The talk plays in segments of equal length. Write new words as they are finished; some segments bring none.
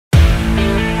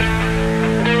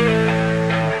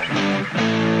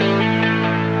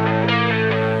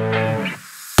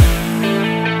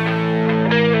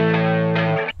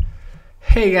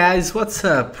Hey guys, what's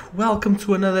up? Welcome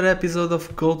to another episode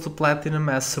of Gold to Platinum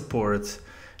as support.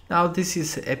 Now this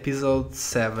is episode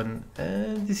 7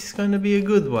 and this is going to be a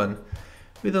good one.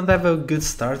 We don't have a good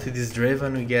start with this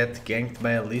Draven, we get ganked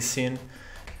by a Lee.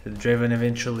 The Draven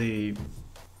eventually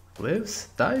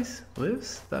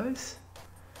dies.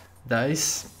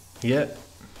 Yeah,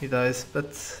 he dies,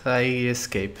 but I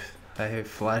escape. I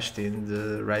flashed in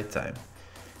the right time.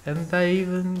 And I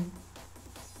even...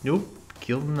 Nope,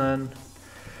 killed none.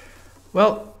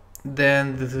 Well,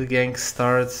 then the gank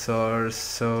starts, or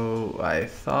so I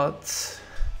thought.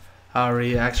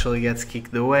 Ari actually gets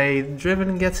kicked away.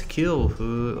 Draven gets a kill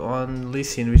on Lee,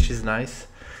 which is nice.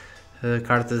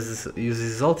 Karthus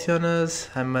uses ulti on us.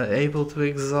 I'm able to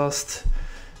exhaust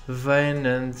Vayne,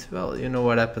 and well, you know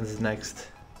what happens next.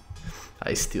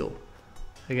 I steal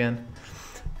again,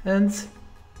 and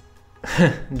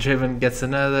Draven gets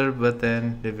another, but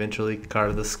then eventually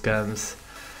Karthus comes.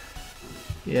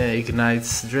 Yeah,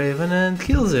 ignites Draven and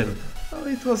kills him. Well,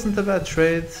 it wasn't a bad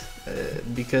trade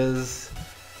because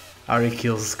Ari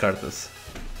kills Karthus.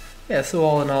 Yeah, so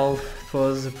all in all, it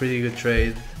was a pretty good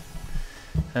trade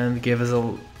and gave us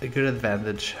a good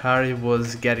advantage. Ari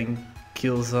was getting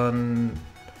kills on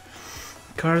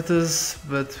Karthus,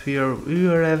 but we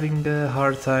were having a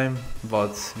hard time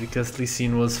bot because Lee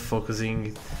Sin was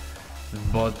focusing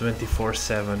bot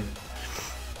 24/7.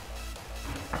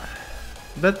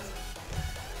 But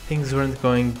things weren't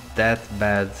going that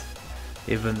bad,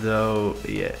 even though,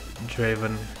 yeah,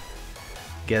 Draven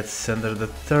gets under the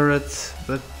turret,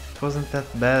 but it wasn't that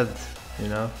bad, you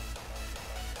know.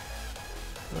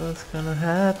 What's gonna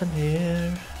happen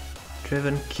here?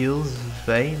 Draven kills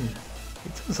Vayne.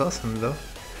 It was awesome though.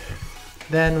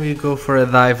 Then we go for a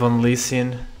dive on Lee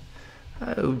Sin.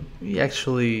 We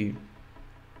actually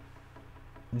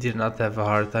did not have a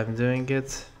hard time doing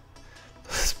it.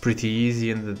 It was pretty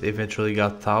easy, and eventually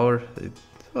got tower. It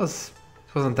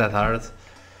wasn't that hard.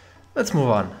 Let's move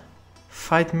on.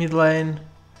 Fight mid lane.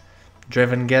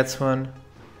 Draven gets one.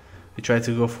 We try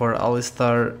to go for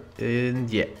Alistar, and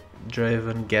yeah,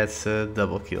 Draven gets a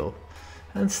double kill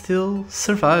and still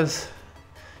survives.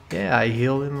 Yeah, I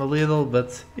heal him a little,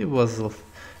 but he was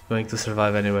going to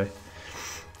survive anyway.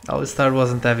 Alistar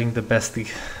wasn't having the best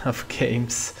of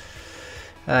games.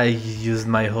 I used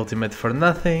my ultimate for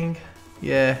nothing.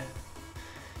 Yeah,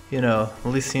 you know,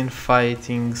 Lee Sin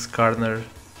fighting Skarner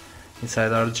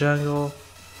inside our jungle,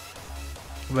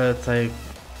 but I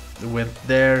went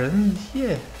there and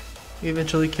yeah,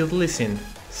 eventually killed Lee Sin,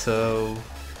 so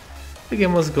the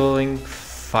game was going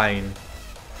fine.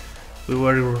 We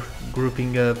were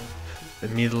grouping up the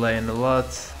mid lane a lot.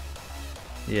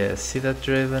 Yeah, see that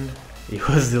Draven? He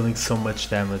was dealing so much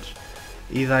damage.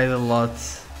 He died a lot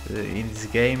in this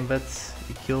game, but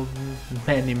he killed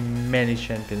many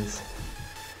champions.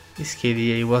 His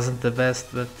KDA wasn't the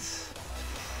best, but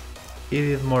he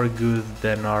did more good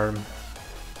than harm.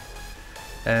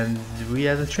 And we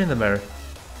had a Tryndamere.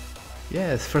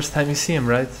 Yeah, it's the first time you see him,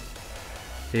 right?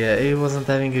 Yeah, he wasn't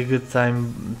having a good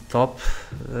time top,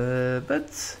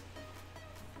 but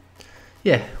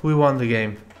yeah, we won the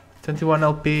game. 21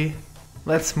 LP.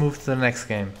 Let's move to the next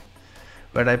game,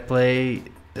 where I play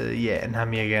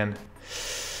Nami again.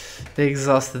 They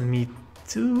exhausted me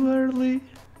too early.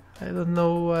 I don't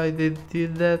know why they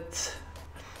did that.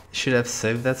 Should have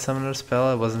saved that summoner spell.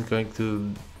 I wasn't going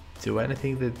to do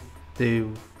anything that they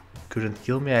couldn't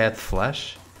kill me. I had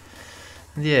flash.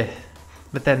 And yeah,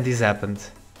 but then this happened.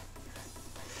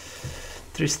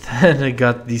 Tristana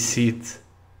got DC'd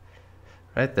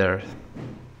right there.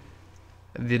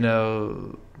 You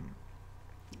know,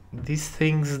 these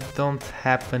things don't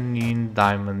happen in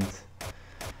Diamond.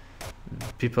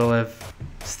 People have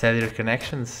steadier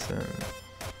connections.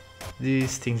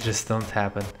 These things just don't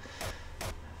happen.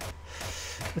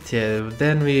 But yeah,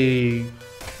 then we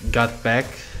got back.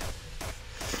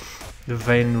 The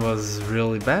Vayne was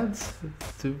really bad.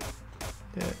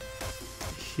 Yeah.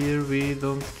 Here we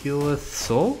don't kill a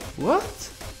soul?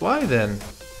 What? Why then?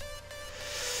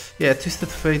 Yeah, Twisted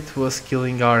Fate was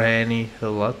killing our Annie a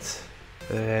lot.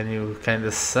 Annie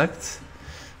kinda sucked.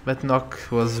 But Nock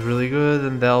was really good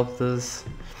and helped us.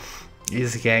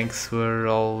 His ganks were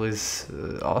always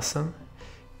awesome.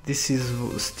 This is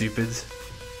stupid.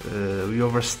 We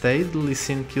overstayed, Lee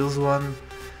Sin kills one,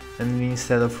 and we,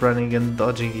 instead of running and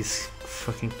dodging his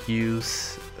fucking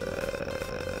Qs,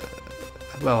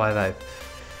 well, I died.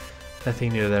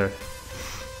 Nothing new there.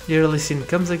 Here Lee Sin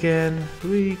comes again,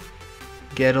 we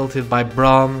get ulted by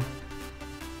Braum,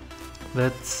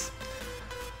 but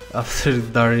after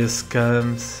Darius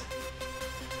comes,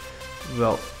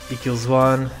 well, he kills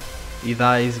one, he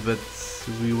dies, but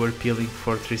we were peeling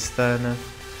for Tristana.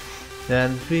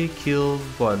 Then we killed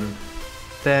one.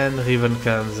 Then Riven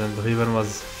comes and Riven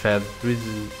was fed.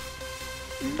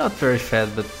 Not very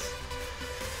fed, but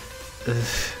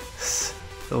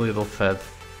a little fed.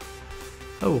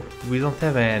 Oh, we don't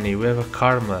have Annie, we have a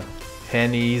Karma.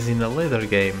 Annie is in a later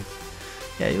game.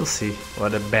 Yeah, you'll see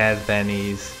what a bad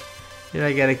Annie is. Here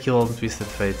I get a kill on Twisted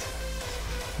Fate.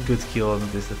 Good kill on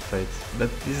Twisted Fate.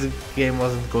 But this game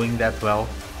wasn't going that well.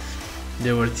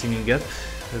 They were teaming up.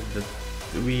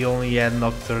 We only had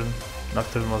Nocturne.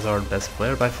 Nocturne was our best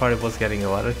player. By far it was getting a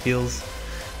lot of kills.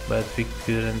 But we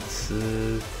couldn't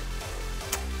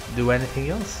do anything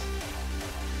else.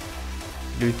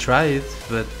 We tried,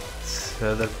 but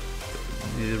the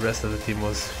rest of the team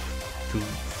was too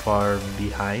far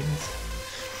behind.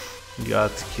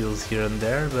 Got kills here and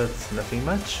there, but nothing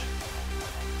much.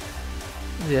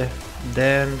 Yeah,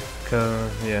 then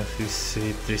you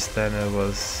see Tristana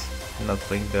was not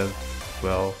playing that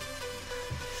well.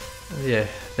 Yeah,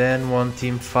 then one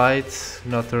team fight,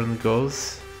 Nocturne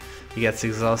goes, he gets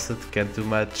exhausted, can't do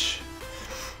much.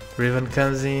 Riven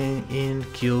comes in,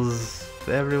 kills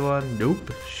everyone.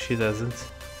 Nope, she doesn't.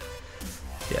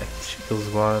 Yeah, she kills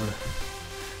one.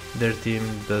 Their team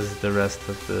does the rest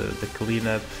of the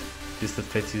cleanup. Twisted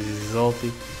Fate uses his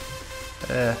ulti.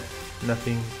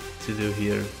 Nothing to do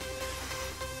here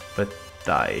but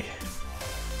die.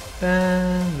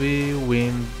 And we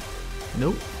win.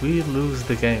 Nope, we lose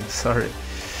the game, sorry.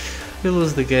 We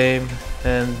lose the game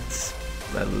and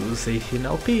I lose 18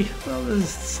 LP. Well,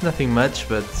 it's nothing much,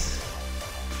 but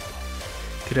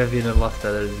could have been a lot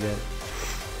better again.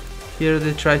 Here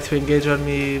they try to engage on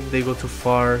me, they go too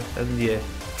far, and yeah,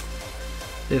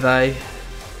 they die,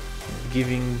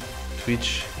 giving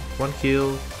Twitch 1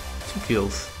 kill, 2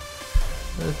 kills.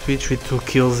 Twitch with 2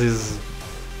 kills is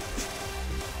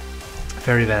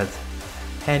very bad.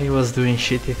 And he was doing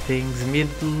shitty things mid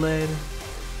lane.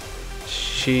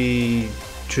 She,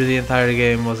 through the entire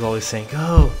game, was always saying,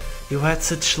 "Oh, you had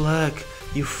such luck,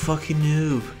 you fucking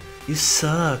noob, you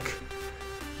suck."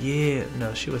 Yeah,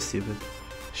 no, she was stupid.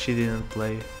 She didn't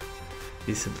play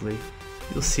decently.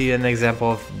 You'll see an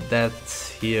example of that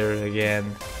here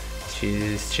again.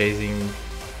 She's chasing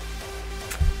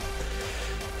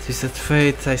Twisted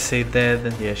Fate, I say dead,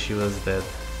 and yeah, she was dead.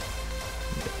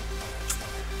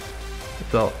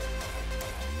 Well,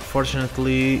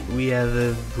 fortunately we had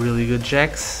a really good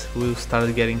Jax who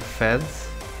started getting fed.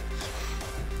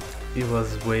 It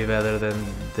was way better than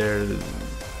their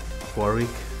Warwick.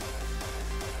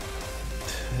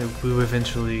 We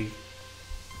eventually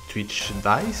Twitch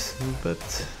dies, but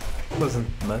it wasn't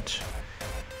much.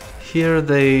 Here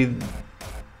they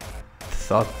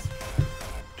thought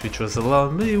Twitch was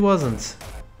alone, but he wasn't.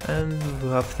 And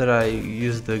after I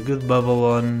used a good bubble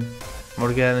on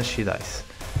Morgana, she dies.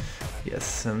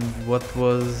 Yes, and what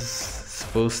was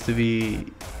supposed to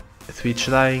be Twitch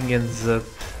dying ends up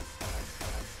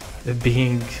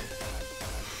being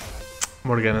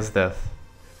Morgana's death.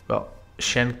 Well,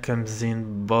 Shen comes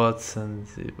in bots and,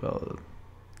 well,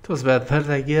 it was bad, but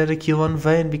I get a kill on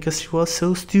Vayne because she was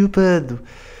so stupid.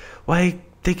 Why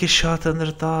take a shot on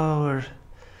the tower?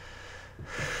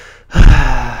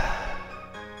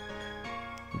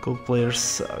 Gold players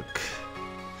suck.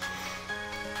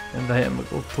 And I am a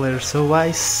gold player, so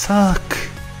I suck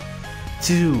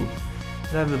too.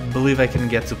 And I believe I can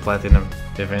get to platinum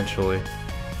eventually.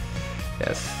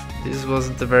 Yes, this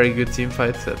wasn't a very good team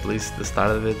fight, at least the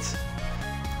start of it.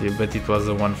 Yeah, but it was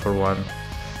a 1-for-1.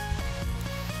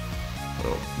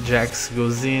 So Jax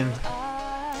goes in.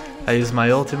 I use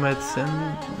my ultimate,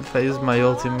 and if I use my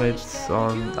ultimate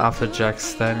on after Jax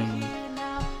stunning,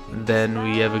 then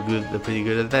we have a pretty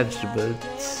good advantage. But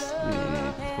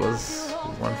it was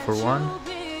 1-for-1,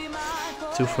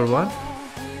 2-for-1,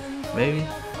 maybe,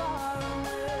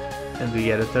 and we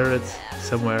get a turret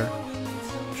somewhere.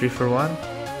 3-for-1.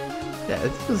 Yeah,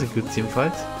 it was a good team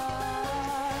fight.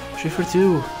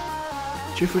 3-for-2,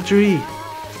 3-for-3,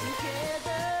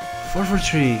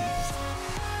 4-for-3.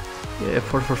 Yeah,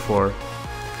 4-for-4.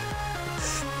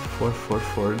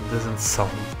 4-for-4 doesn't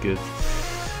sound good.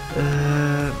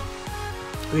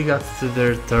 We got to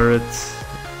their turret.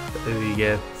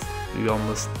 We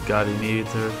almost got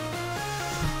inhibitor.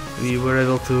 We were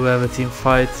able to have a team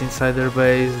fight inside their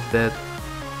base. That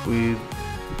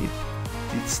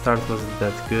its start wasn't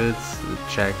that good.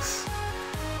 Jax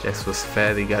was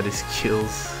fed. He got his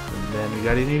kills, and then we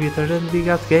got inhibitor. Then we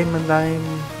got game, and I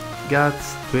got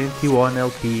 21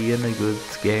 LP in a good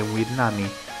game with Nami.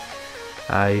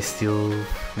 I still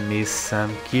miss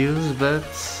some kills, but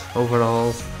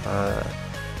overall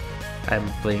I'm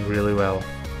playing really well.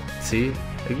 See,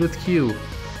 a good Q.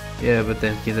 Yeah, but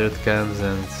then Kindred comes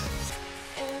and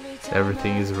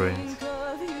everything is ruined.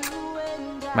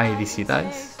 My ADC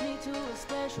dies.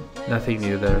 Nothing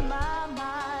new there.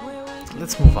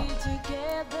 Let's move on.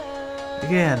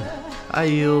 Again, I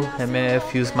heal,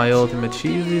 MF, use my ultimate,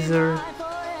 she uses her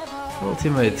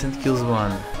ultimate and kills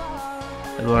one.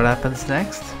 And what happens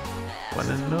next?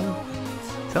 Wanna know?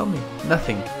 Tell me.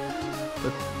 Nothing.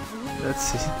 But let's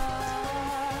see.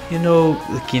 You know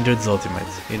the Kindred's ultimate.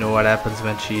 You know what happens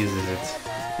when she uses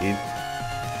it.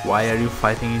 Why are you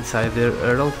fighting inside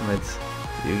her ultimate?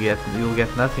 You'll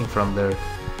get nothing from there.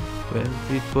 When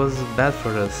it was bad for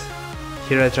us.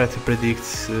 Here I try to predict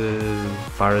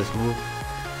Farah's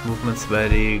movements,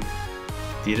 but he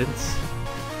didn't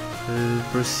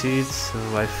proceed, so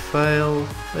I fail,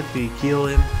 but we kill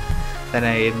him. Then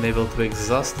I am able to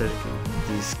exhaust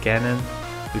this cannon,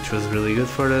 which was really good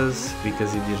for us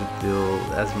because he didn't deal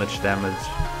as much damage.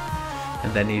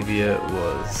 And then Vivien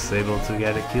was able to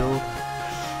get a kill.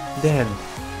 Then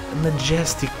a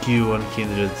majestic Q on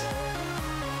Kindred.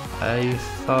 I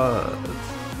thought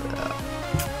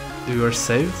we were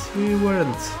saved, we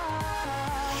weren't.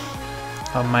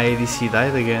 My ADC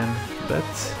died again, but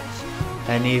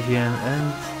Vivien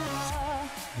and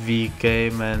V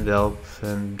came and helped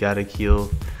and got a kill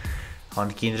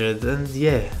on Kindred, and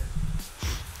yeah,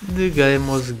 the game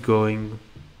was going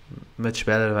much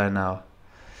better by now.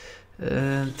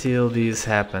 Until this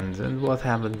happened, and what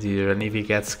happened here? And Vivien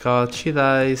gets caught, she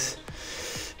dies.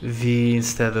 V,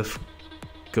 instead of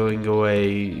going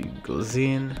away, goes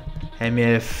in.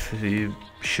 MF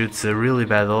shoots a really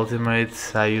bad ultimate.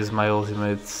 I use my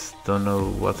ultimate, don't know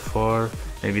what for,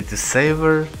 maybe to save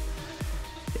her.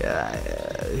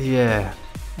 Yeah,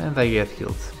 and I get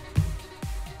killed.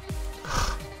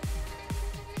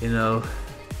 You know,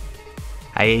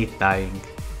 I hate dying.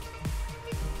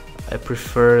 I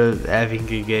prefer having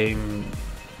a game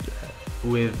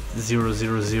with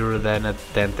 0-0-0 than a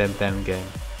 10-10-10 game.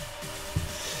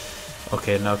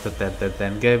 Okay, not a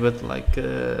 10-10-10 game, but like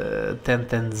a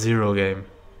 10-10-0 game.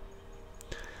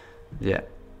 Yeah,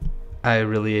 I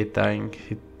really hate dying.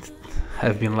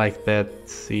 I've been like that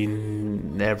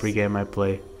in every game I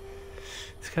play.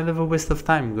 It's kind of a waste of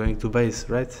time going to base,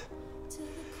 right?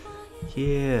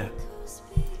 Yeah.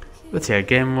 But yeah,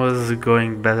 game was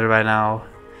going better by now.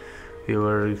 We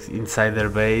were inside their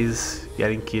base,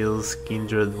 getting kills.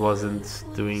 Kindred wasn't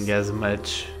doing as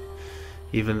much,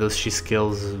 even though she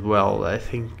scales well. I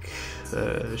think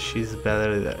she's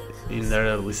better in the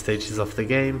early stages of the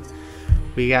game.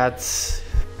 We got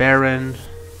Baron,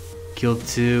 killed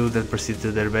 2, then proceeded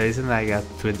to their base, and I got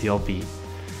 20 LP.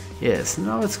 Yes,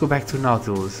 now let's go back to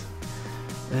Nautilus.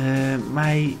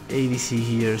 My ADC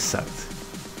here sucked.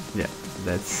 Yeah,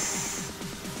 that's...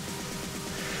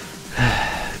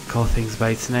 call things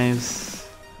by its names.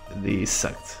 They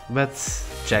sucked, but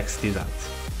Jax did that.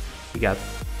 He got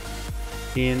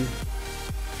in.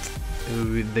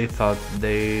 They thought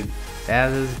they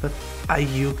had us, but I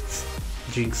uked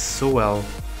Jinx so well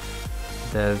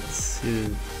that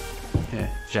yeah,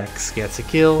 Jax gets a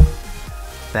kill.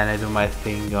 Then I do my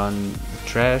thing on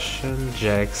Trash, and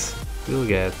Jax will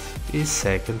get his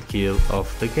second kill of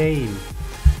the game.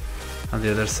 On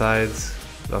the other side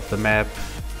of the map,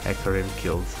 Hecarim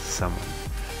killed someone.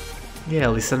 Yeah,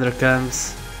 Lissandra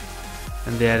comes,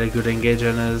 and they had a good engage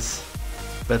on us,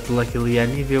 but luckily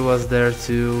Anivia was there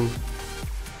too.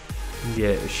 And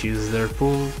yeah, she used their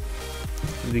pull,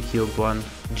 and we killed one.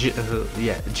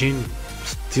 Yeah, Jhin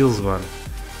steals one.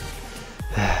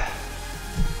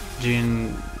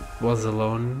 Jhin was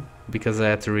alone because I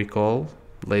had to recall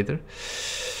later.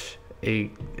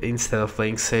 Instead of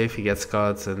playing safe, he gets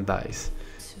caught and dies.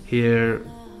 Here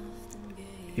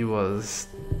he was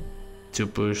too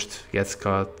pushed, gets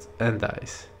caught and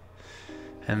dies.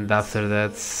 And after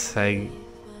that I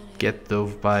get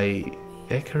dove by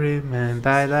Hecarim and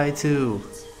I die too.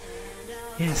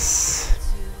 Yes.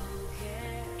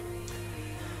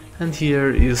 And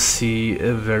here you see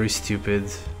a very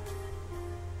stupid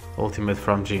ultimate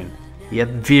from Jhin. He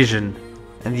had vision,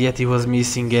 and yet he was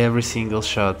missing every single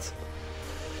shot.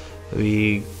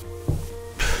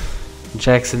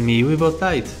 Jax and me, we both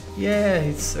died. Yeah,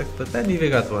 it sucked, but then we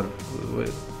got one.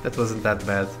 That wasn't that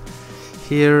bad.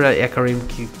 Here Hecarim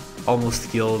almost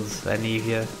killed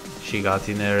Anivia. She got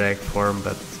in her egg form,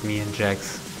 but me and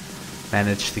Jax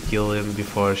managed to kill him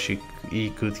before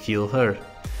he could kill her.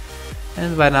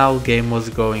 And by now game was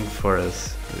going for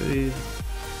us.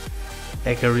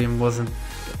 Hecarim wasn't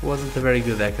a very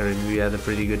good Hecarim. We had a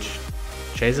pretty good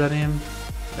chase on him,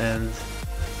 and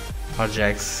our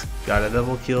Jax got a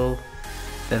double kill.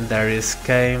 Then Darius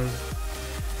came,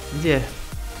 and yeah,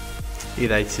 he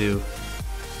died too.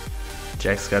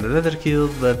 Jax got another kill,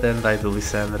 but then died to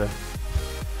Lissandra.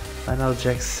 By now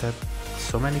Jax had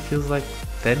so many kills, like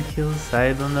 10 kills,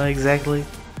 I don't know exactly.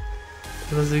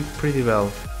 He was doing pretty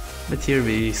well, but here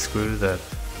we screwed up.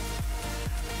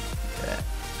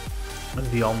 And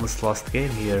we almost lost the game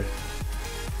here,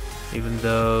 even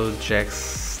though Jax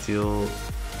still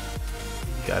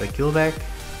got a kill back,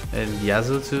 and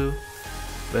Yasuo too,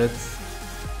 but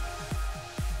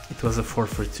it was a 4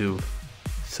 for 2,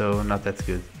 so not that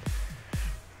good.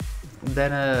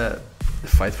 Then the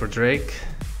fight for Drake,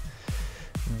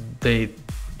 they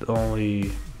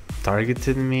only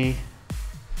targeted me,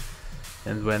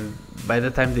 and by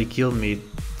the time they killed me,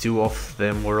 2 of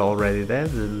them were already dead,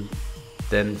 and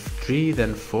then 3,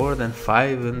 then 4, then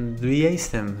 5, and we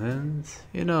aced them. And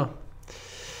you know,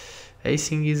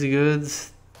 acing is good.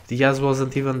 Yaz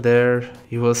wasn't even there,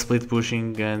 he was split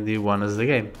pushing and he won us the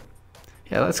game.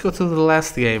 Yeah, let's go to the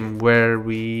last game where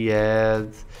we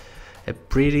had a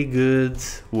pretty good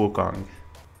Wukong.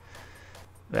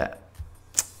 Yeah,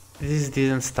 this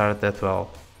didn't start that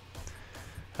well.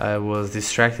 I was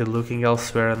distracted looking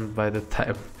elsewhere, and by the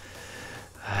time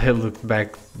I looked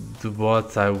back to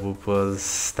bot, I was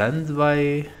stunned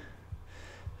by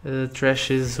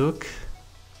Trash's hook,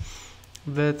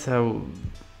 but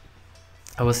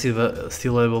I was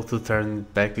still able to turn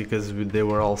back because they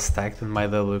were all stacked and my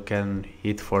W can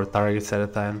hit 4 targets at a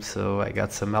time, so I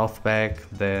got some health back,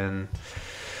 then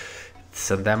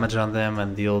some damage on them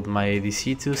and healed my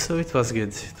ADC too, so it was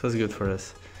good for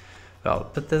us. Well,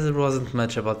 but there wasn't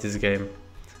much about this game.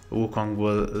 Wukong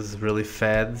was really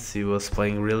fed, he was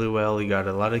playing really well, he got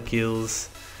a lot of kills,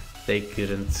 they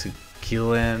couldn't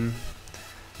kill him,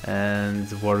 and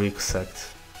Warwick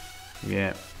sucked.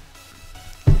 Yeah.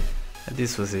 And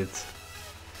this was it.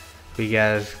 We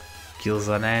got kills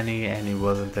on Annie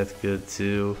wasn't that good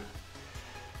too.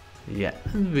 Yeah,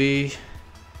 and we,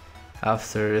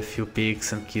 after a few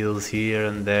picks and kills here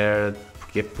and there,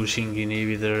 kept pushing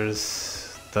inhibitors,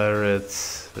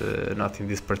 turrets, not in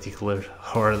this particular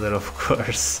order of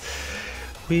course.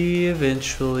 We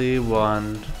eventually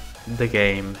won the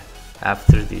game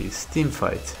after this team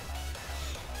fight.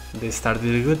 They started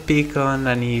with a good pick on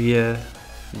Anivia,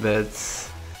 but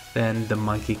then the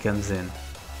monkey comes in.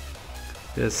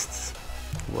 Just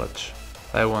watch.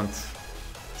 I won't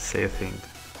say a thing.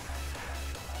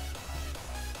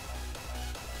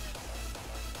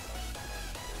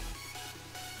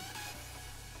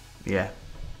 Yeah,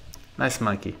 nice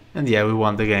monkey. And yeah, we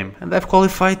won the game. And I've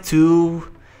qualified to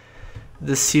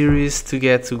the series to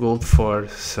get to Gold 4.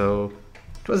 So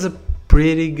it was a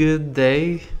pretty good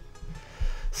day.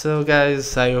 So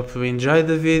guys, I hope you enjoyed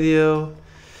the video.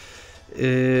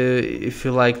 If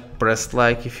you liked, press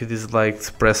like. If you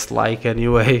disliked, press like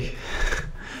anyway.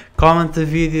 Comment the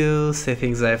video, say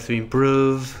things I have to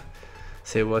improve,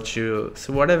 say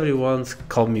whatever you want.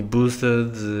 Call me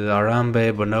Boosted,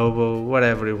 Arambe, Bonobo,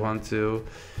 whatever you want to.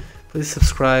 Please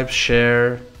subscribe,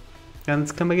 share,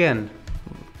 and come again.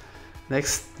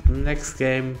 Next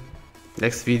game,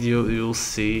 next video, you'll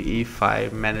see if I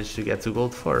manage to get to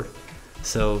Gold 4.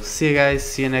 So see you guys,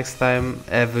 see you next time,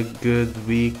 have a good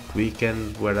week,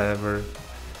 weekend, whatever.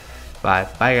 Bye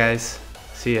guys,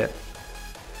 see ya.